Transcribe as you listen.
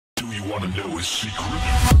you wanna know his secret?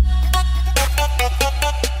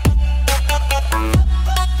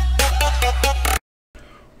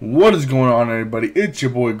 What is going on, everybody? It's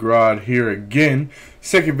your boy Grodd here again.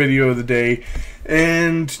 Second video of the day.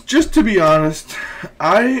 And just to be honest,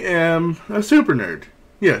 I am a super nerd.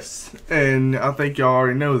 Yes, and I think y'all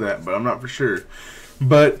already know that, but I'm not for sure.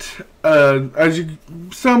 But as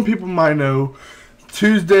some people might know,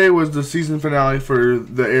 Tuesday was the season finale for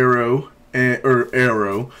the Arrow,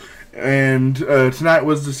 and tonight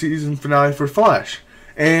was the season finale for Flash.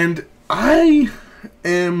 And I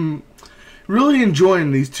am really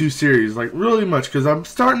enjoying these two series, like really much, because I'm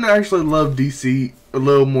starting to actually love DC a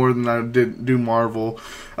little more than I did do Marvel.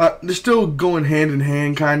 They're still going hand in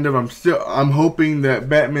hand, kind of. I'm hoping that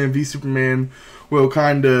Batman v Superman will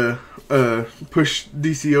kind of push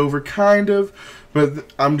DC over, kind of.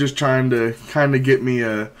 But I'm just trying to kind of get me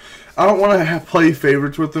a. I don't want to play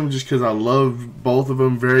favorites with them just because I love both of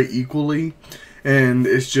them very equally, and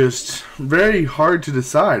it's just very hard to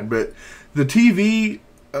decide. But the TV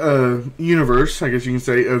universe, I guess you can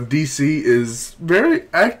say, of DC is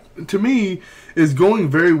to me, is going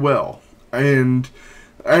very well. And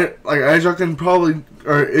as y'all can probably,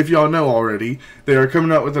 or if y'all know already, they are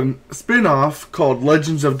coming out with a spin-off called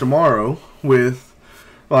Legends of Tomorrow with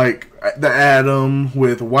like the Atom,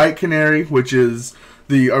 with White Canary, which is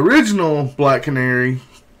the original Black Canary,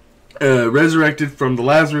 resurrected from the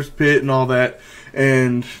Lazarus pit and all that,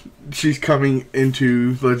 and she's coming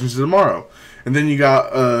into Legends of Tomorrow. And then you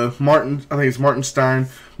got Martin, I think it's Martin Stein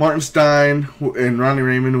and Ronnie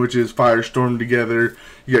Raymond, which is Firestorm together.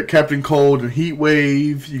 You got Captain Cold and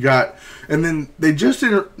Heatwave. You got, and then they just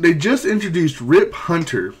introduced Rip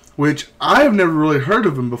Hunter, which I have never really heard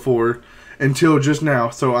of him before until just now.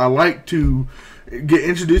 So I like to get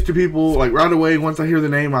introduced to people like right away. Once I hear the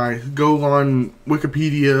name, I go on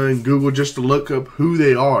Wikipedia and Google just to look up who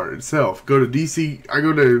they are itself. Go to DC.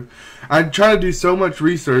 I try to do so much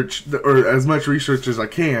research, or as much research as I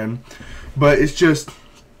can, but it's just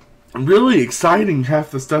really exciting,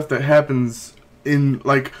 half the stuff that happens in,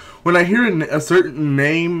 like, when I hear a certain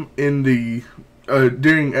name in the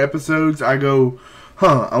during episodes, I go,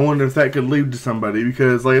 I wonder if that could lead to somebody,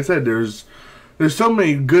 because like I said, there's so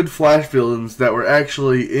many good Flash villains that were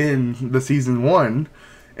actually in the season 1,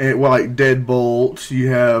 and like Deadbolt, you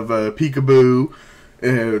have Peekaboo,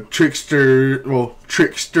 Tricksters.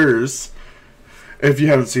 If you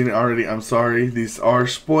haven't seen it already, I'm sorry. These are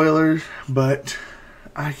spoilers, but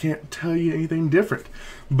I can't tell you anything different.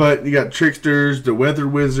 But you got Tricksters, the Weather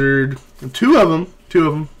Wizard, two of them,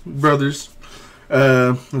 brothers.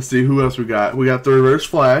 Let's see who else we got. We got the Reverse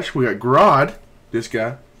Flash. We got Grodd. This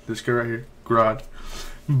guy right here, Grodd.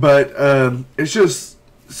 But it's just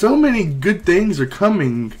so many good things are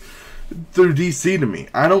coming through DC to me.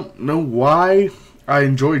 I don't know why I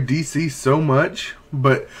enjoy DC so much,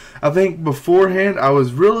 but I think beforehand I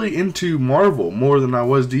was really into Marvel more than I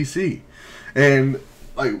was DC. And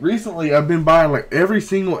like recently I've been buying like every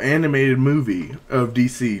single animated movie of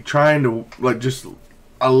DC, trying to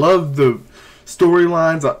I love the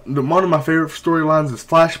storylines. One of my favorite storylines is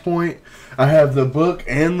Flashpoint. I have the book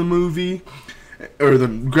and the movie, or the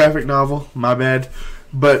graphic novel, my bad.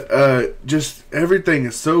 But just everything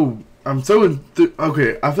is so,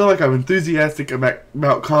 okay, I feel like I'm enthusiastic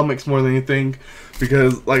about comics more than anything,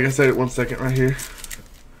 because like I said, one second right here.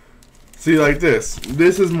 See, like this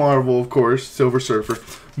is Marvel, of course, Silver Surfer,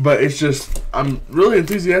 but it's just, I'm really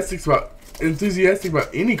enthusiastic about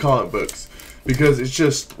any comic books, because it's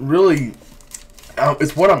just really,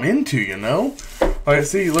 it's what I'm into, you know? Like,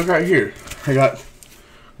 see, look right here. I got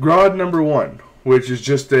Grodd #1, which is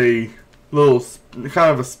just a little,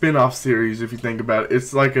 kind of a spin-off series, if you think about it.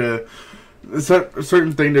 It's like a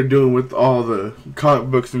certain thing they're doing with all the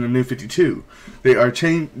comic books in the New 52. They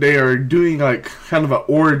are doing like kind of an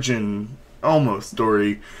origin almost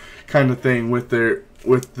story kind of thing with the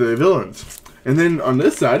villains. And then on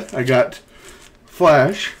this side, I got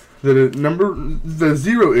Flash, the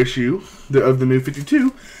 0 issue of the New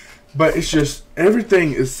 52. But it's just,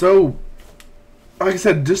 everything is so, like I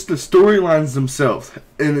said, just the storylines themselves.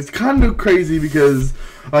 And it's kind of crazy because,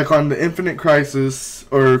 like on the Infinite Crisis,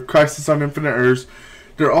 or Crisis on Infinite Earths,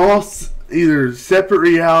 they're all either separate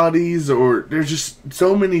realities, or there's just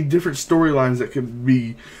so many different storylines that could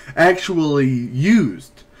be actually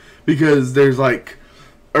used. Because there's like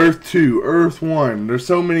Earth 2, Earth 1, there's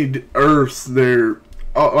so many Earths, they're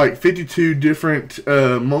like 52 different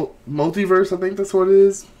multiverse, I think that's what it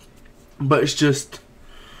is. But it's just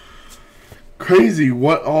crazy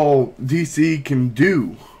what all DC can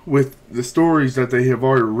do with the stories that they have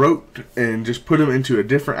already wrote, and just put them into a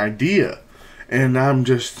different idea. And I'm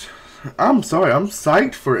I'm sorry, I'm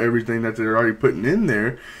psyched for everything that they're already putting in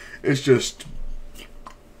there. It's just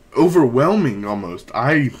overwhelming almost.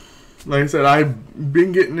 Like I said, I've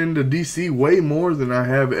been getting into DC way more than I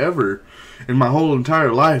have ever in my whole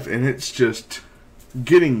entire life, and it's just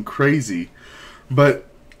getting crazy. But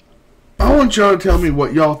I want y'all to tell me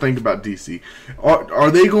what y'all think about DC.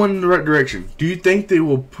 Are they going in the right direction? Do you think they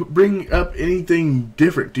will bring up anything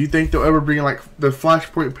different? Do you think they'll ever bring like the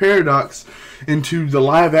Flashpoint paradox into the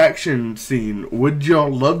live action scene? Would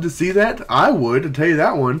y'all love to see that? I would, to tell you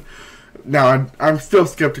that one. Now, I'm still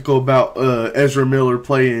skeptical about Ezra Miller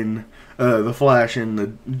playing the Flash in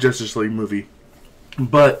the Justice League movie.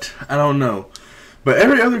 But, I don't know. But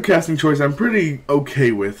every other casting choice I'm pretty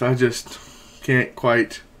okay with. I just can't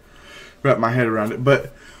quite wrap my head around it.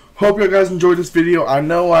 But hope you guys enjoyed this video. I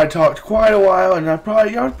know I talked quite a while, and y'all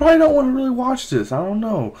probably don't want to really watch this. I don't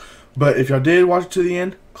know. But if y'all did watch it to the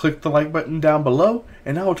end, click the like button down below,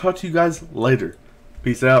 and I will talk to you guys later.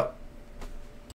 Peace out.